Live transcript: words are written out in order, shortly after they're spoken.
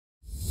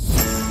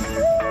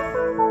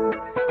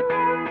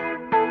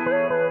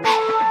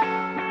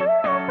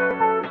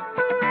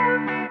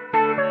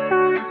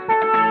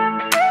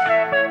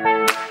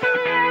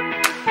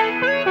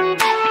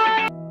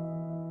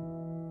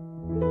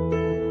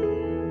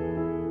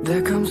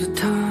There comes a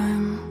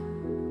time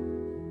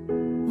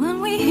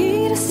when we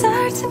heed a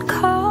certain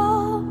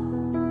call,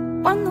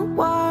 when the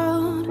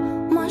world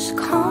must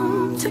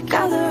come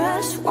together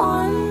as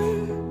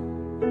one.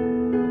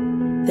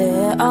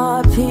 There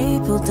are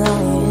people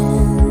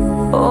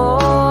dying, oh,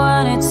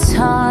 and it's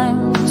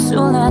time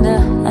to lend a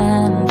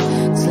hand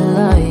to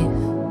life,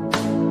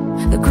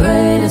 the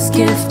greatest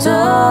gift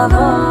of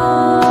all.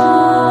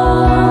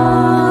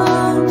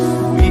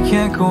 we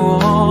can't go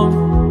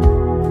on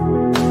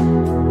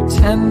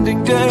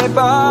pretending day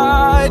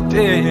by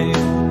day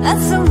that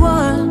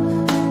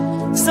someone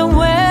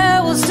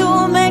somewhere will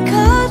soon make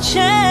a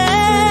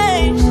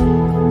change.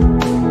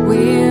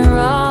 We're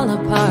all a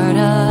part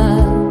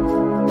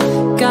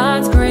of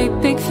God's great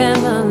big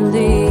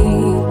family,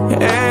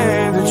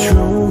 and the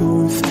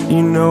truth,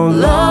 you know,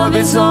 love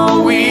is all